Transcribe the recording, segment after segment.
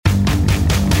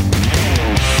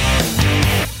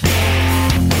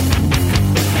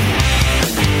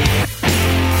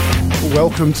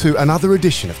welcome to another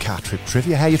edition of Car Trip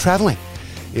Trivia. How are you travelling?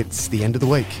 It's the end of the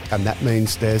week, and that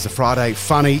means there's a Friday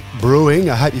funny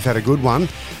brewing. I hope you've had a good one.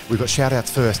 We've got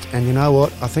shout-outs first, and you know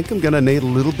what? I think I'm going to need a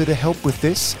little bit of help with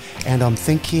this, and I'm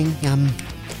thinking,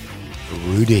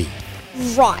 Rudy.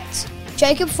 Right.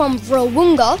 Jacob from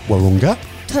Warunga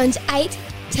turns 8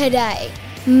 today.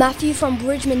 Matthew from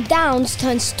Bridgman Downs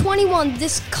turns 21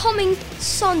 this coming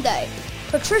Sunday.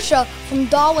 Patricia from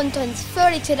Darwin turns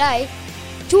 30 today.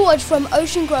 George from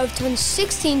Ocean Grove turns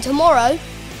 16 tomorrow.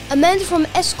 Amanda from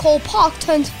Escol Park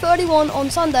turns 31 on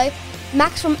Sunday.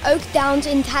 Max from Oak Downs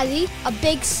in Tassie, a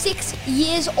big 6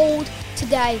 years old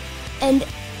today. And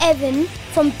Evan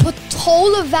from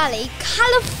Patola Valley,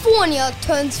 California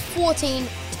turns 14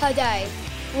 today.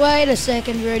 Wait a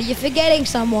second, Rudy, you're forgetting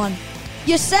someone.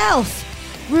 Yourself!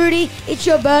 Rudy, it's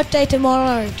your birthday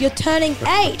tomorrow. You're turning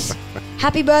 8.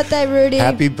 Happy birthday, Rudy.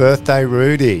 Happy birthday,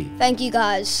 Rudy. Thank you,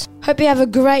 guys. Hope you have a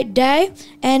great day.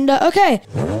 And, okay.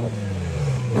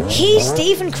 He's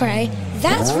Stephen Cray.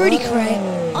 That's Rudy Cray.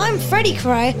 I'm Freddie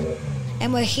Cray.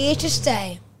 And we're here to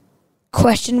stay.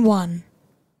 Question 1.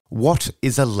 What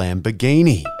is a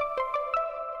Lamborghini?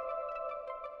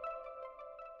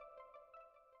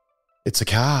 It's a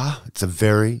car. It's a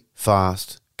very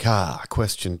fast car.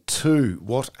 Question 2.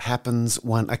 What happens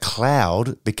when a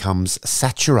cloud becomes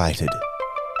saturated?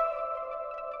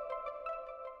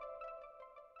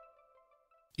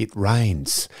 It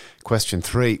rains. Question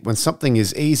 3. When something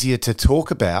is easier to talk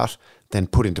about than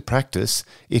put into practice,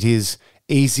 it is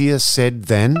easier said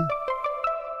than?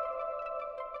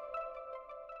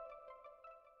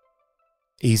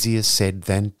 Easier said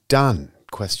than done.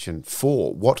 Question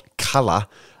 4. What colour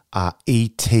are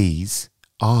E.T.'s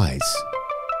eyes?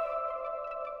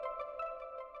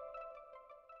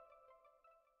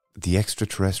 The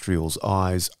extraterrestrials'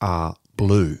 eyes are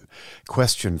blue.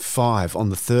 Question 5. On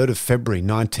the 3rd of February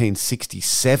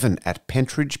 1967 at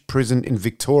Pentridge Prison in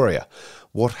Victoria,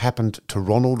 what happened to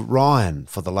Ronald Ryan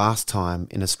for the last time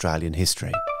in Australian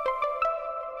history?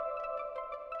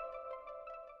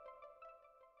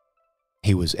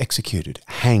 He was executed,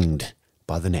 hanged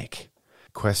by the neck.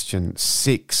 Question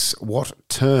 6. What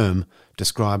term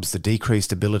describes the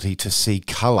decreased ability to see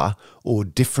colour or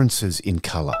differences in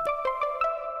colour?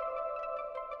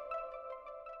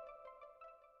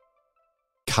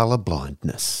 Colour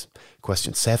blindness.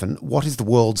 Question 7. What is the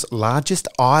world's largest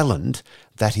island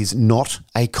that is not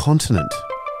a continent?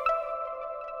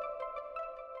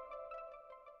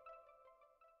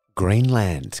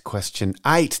 Greenland. Question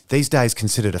 8. These days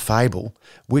considered a fable.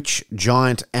 Which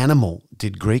giant animal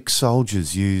did Greek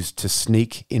soldiers use to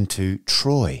sneak into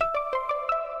Troy?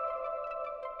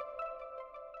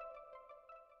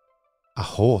 A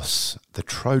horse, the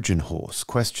Trojan horse.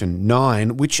 Question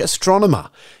 9. Which astronomer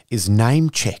is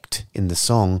name-checked in the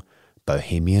song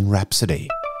Bohemian Rhapsody?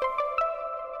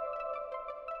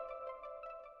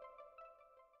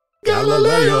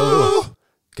 Galileo!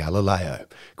 Galileo.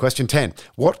 Question 10.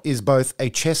 What is both a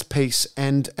chess piece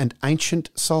and an ancient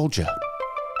soldier?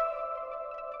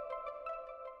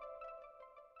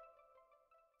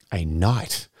 A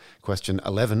knight. Question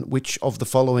 11. Which of the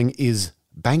following is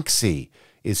Banksy?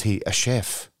 Is he a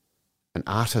chef, an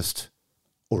artist,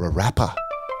 or a rapper?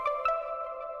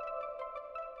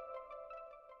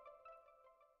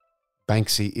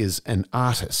 Banksy is an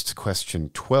artist. Question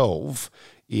 12.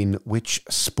 In which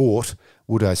sport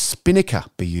would a spinnaker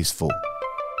be useful?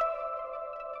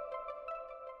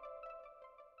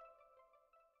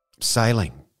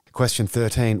 Sailing. Question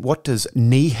 13. What does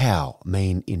ni hao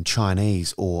mean in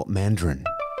Chinese or Mandarin?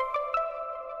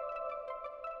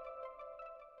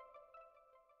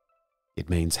 It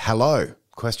means hello.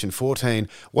 Question 14.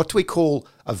 What do we call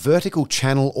a vertical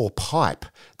channel or pipe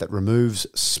that removes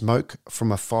smoke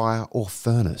from a fire or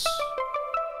furnace?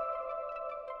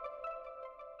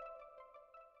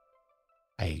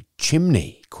 A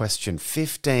chimney. Question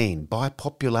 15. By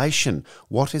population,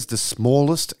 what is the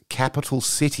smallest capital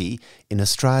city in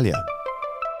Australia?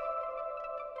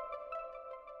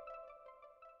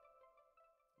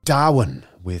 Darwin,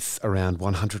 with around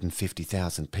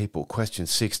 150,000 people. Question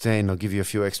 16. I'll give you a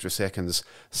few extra seconds.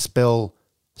 Spell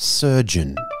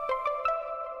surgeon.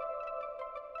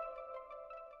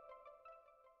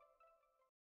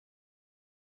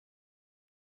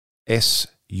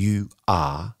 S-U-R-G-E-O-N.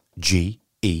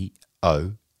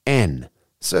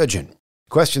 Surgeon.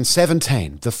 Question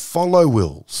 17. The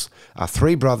Follow-Wills are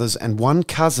 3 brothers and 1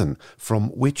 cousin from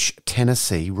which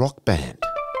Tennessee rock band?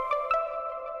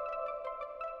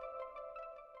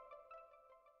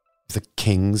 The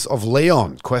Kings of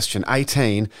Leon. Question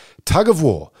 18. Tug of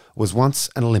war was once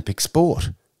an Olympic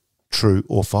sport. True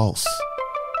or false?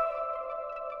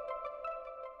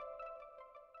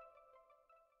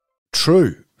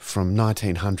 true from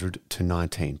 1900 to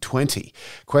 1920.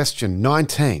 Question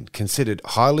 19, considered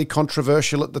highly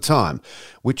controversial at the time.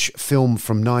 Which film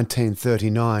from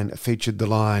 1939 featured the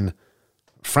line,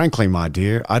 "Frankly, my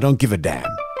dear, I don't give a damn"?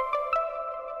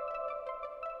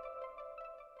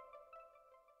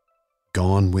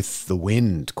 Gone with the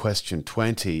Wind. Question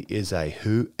 20 is a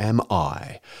Who Am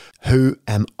I? Who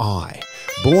am I?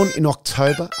 Born in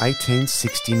October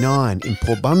 1869 in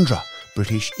Porbandra,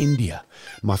 British India.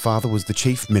 My father was the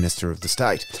chief minister of the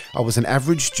state. I was an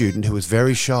average student who was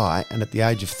very shy, and at the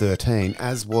age of 13,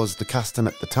 as was the custom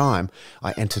at the time,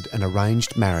 I entered an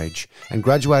arranged marriage and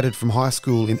graduated from high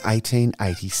school in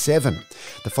 1887.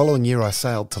 The following year I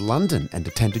sailed to London and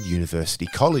attended University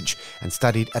College and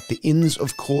studied at the Inns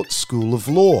of Court School of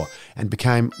Law and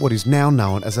became what is now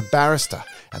known as a barrister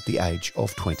at the age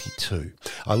of 22.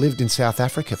 I lived in South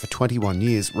Africa for 21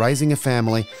 years, raising a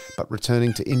family, but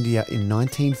returning to India in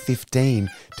 1915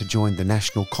 to join the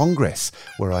National Congress,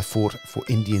 where I fought for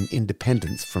Indian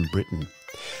independence from Britain.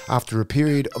 After a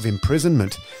period of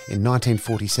imprisonment, in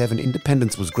 1947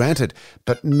 independence was granted,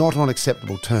 but not on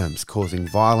acceptable terms, causing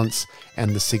violence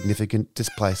and the significant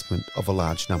displacement of a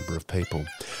large number of people.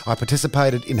 I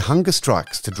participated in hunger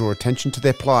strikes to draw attention to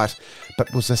their plight,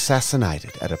 but was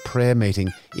assassinated at a prayer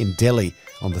meeting in Delhi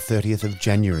on the 30th of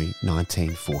January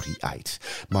 1948.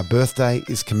 My birthday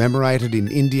is commemorated in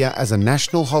India as a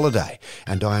national holiday,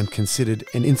 and I am considered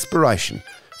an inspiration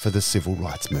for the civil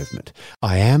rights movement.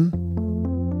 I am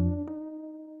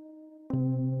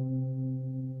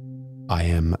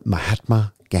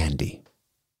Mahatma Gandhi.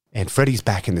 And Freddie's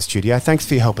back in the studio. Thanks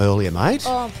for your help earlier, mate.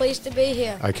 Oh, I'm pleased to be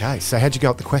here. Okay, so how'd you go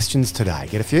at the questions today?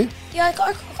 Get a few? Yeah,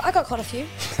 I got quite a few.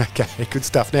 Okay, good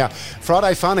stuff. Now,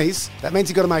 Friday Funnies, that means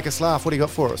you've got to make us laugh. What do you got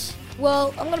for us?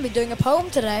 Well, I'm going to be doing a poem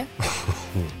today.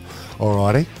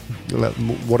 Alrighty.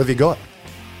 What have you got?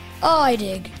 I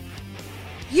dig.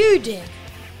 You dig.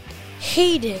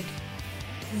 He dig.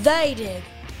 They dig.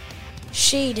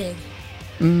 She dig.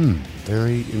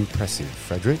 Very impressive,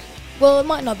 Frederick. Well, it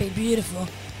might not be beautiful,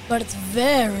 but it's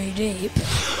very deep.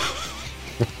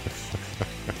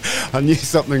 I knew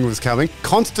something was coming.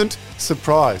 Constant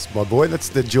surprise, my boy. That's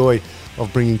the joy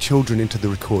of bringing children into the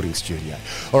recording studio.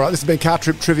 All right, this has been Car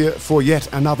Trip Trivia for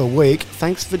yet another week.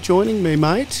 Thanks for joining me,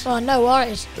 mate. Oh, no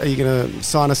worries. Are you going to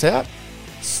sign us out?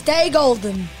 Stay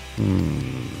golden.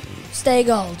 Stay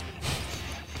gold.